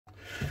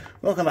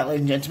Welcome back, ladies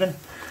and gentlemen.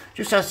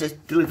 Just has this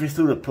delivery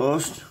through the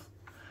post,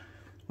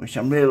 which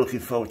I'm really looking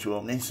forward to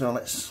opening. So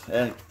let's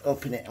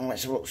open it and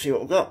let's have a look, see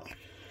what we've got.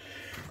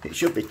 It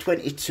should be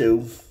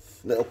 22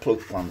 little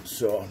plug plants.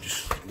 So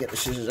just get the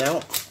scissors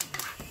out.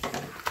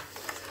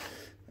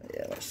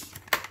 Yeah, let's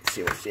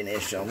see what's in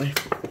here, shall we?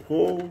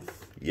 Oh,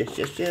 yes,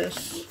 yes,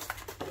 yes.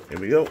 Here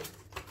we go.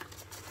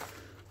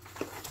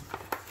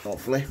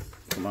 Hopefully,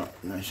 come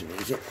out nice and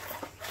easy.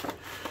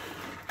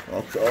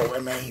 Okay,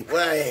 let me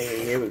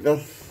way. Here we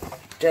go.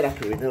 Dead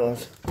happy with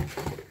those.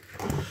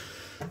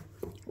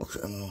 Look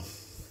at them all.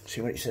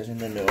 See what it says in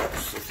the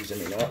notes, if there's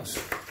any notes.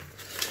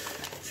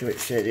 See what it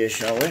says here,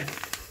 shall we?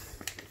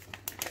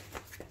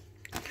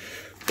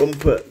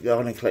 Bumper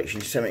Garden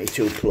Collection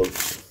 72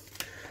 plugs.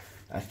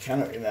 I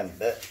cannot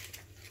remember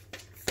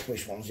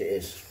which ones it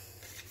is.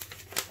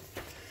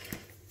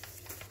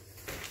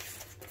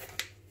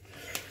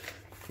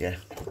 Yeah,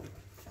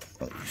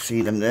 but you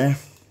see them there?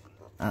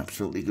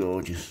 Absolutely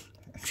gorgeous.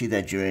 See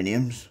their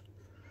geraniums.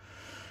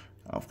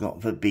 I've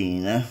got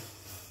verbena.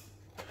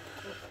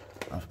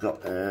 I've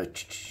got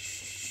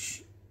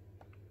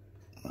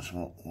what's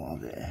what are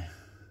they?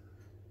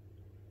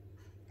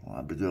 What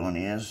are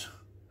begonias?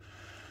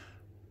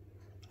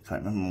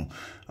 Can't remember.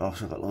 I've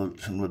also got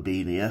some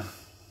lobelia.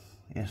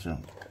 Yeah, so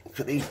look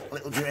at these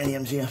little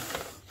geraniums here.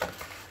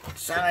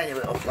 Tiny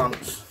little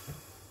plants.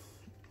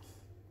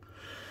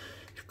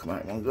 Come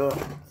out in one go.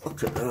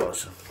 Look at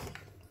those.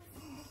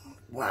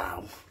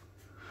 Wow.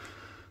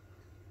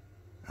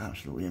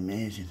 Absolutely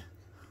amazing.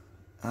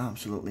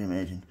 Absolutely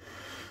amazing.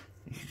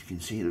 You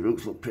can see the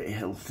roots look pretty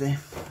healthy.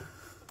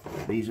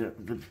 These are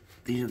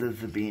the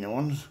verbena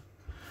ones.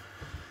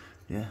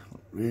 Yeah,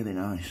 look really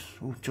nice.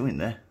 Oh, two in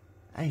there.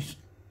 Hey,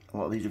 a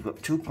lot of these have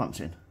got two plants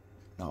in.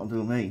 That'll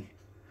do me.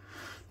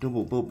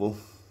 Double bubble.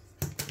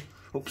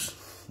 Oops,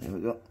 there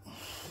we go.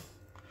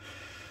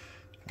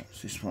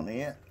 What's this one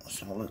here? Let's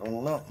have a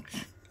little look.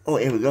 Oh,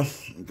 here we go.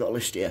 We've got a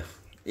list here.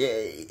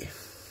 Yay!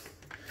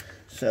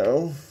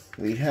 So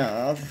we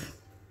have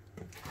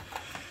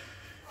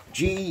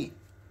G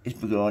is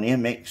begonia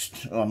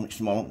mixed. Oh, I mixed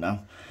them all up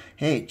now.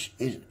 H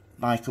is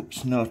Bicup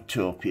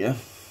Snowtopia.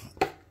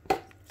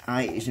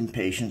 I is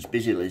Impatience,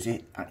 Busy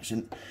Lizzie,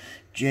 accent.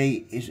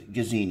 J is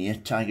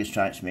Gazania, Tiger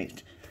Stripes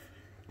mixed.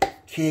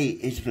 K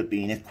is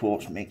Verbena,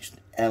 Quartz mixed.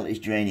 L is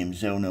Geranium,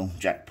 Zonal,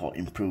 Jackpot,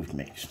 Improved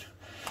mixed.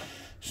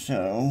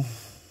 So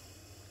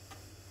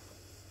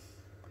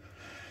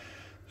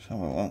let's have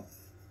a look.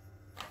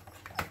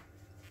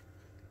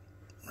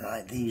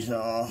 Right, these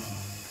are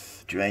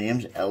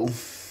geraniums, L.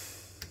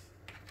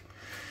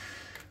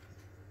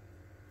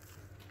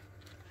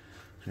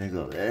 So they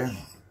go there.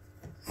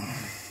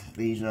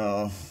 These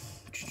are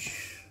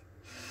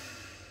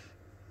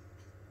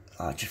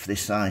just for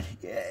this side,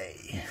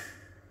 yay!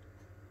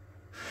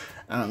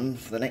 And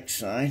for the next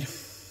side,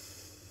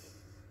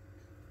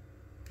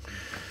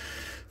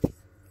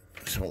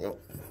 let's have a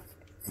look.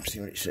 See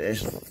what it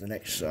says. For the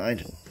next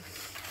side,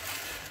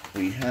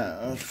 we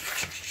have.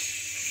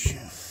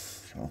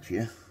 Talk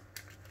here.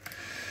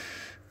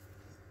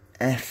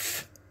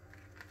 F.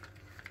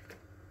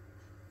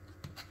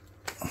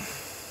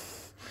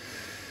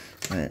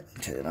 Right,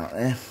 take them out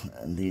there,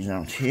 and these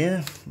out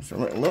here. Let's have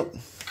a little look.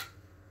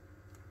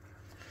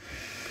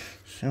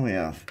 So we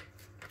have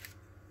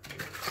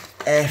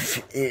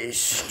F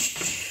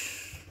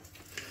is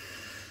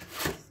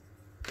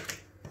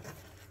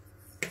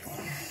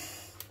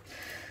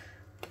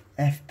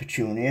F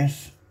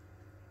petunias,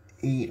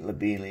 E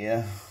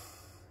lobelia,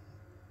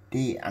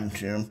 D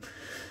anthurium,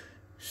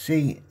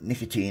 C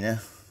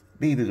nicotina,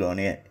 B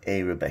begonia,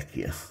 A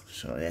rebeckia.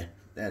 So yeah,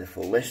 they're the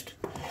full list.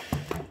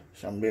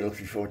 So I'm really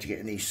looking forward to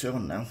getting these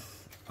sown now.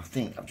 I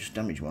think I've just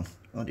damaged one.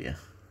 Oh dear.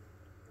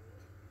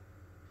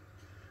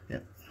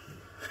 Yep.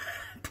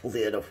 Pull the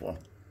head off one.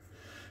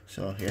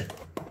 So yeah,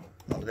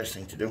 not the best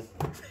thing to do.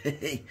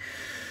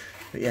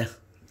 But yeah,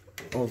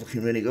 all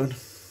looking really good.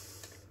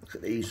 Look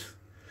at these.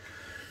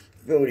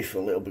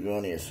 Beautiful little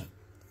begonias.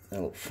 They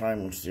look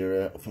fine once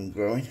they're up and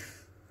growing.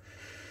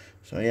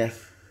 So yeah,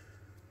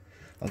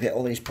 I'll get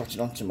all these potted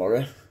on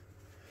tomorrow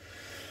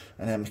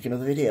and then make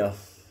another video.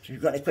 So if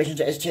you've got any questions,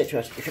 don't hesitate to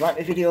ask. If you like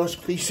my videos,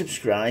 please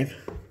subscribe.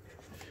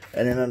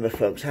 And remember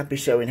folks, happy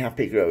sowing,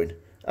 happy growing.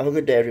 Have a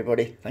good day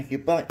everybody. Thank you,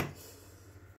 bye.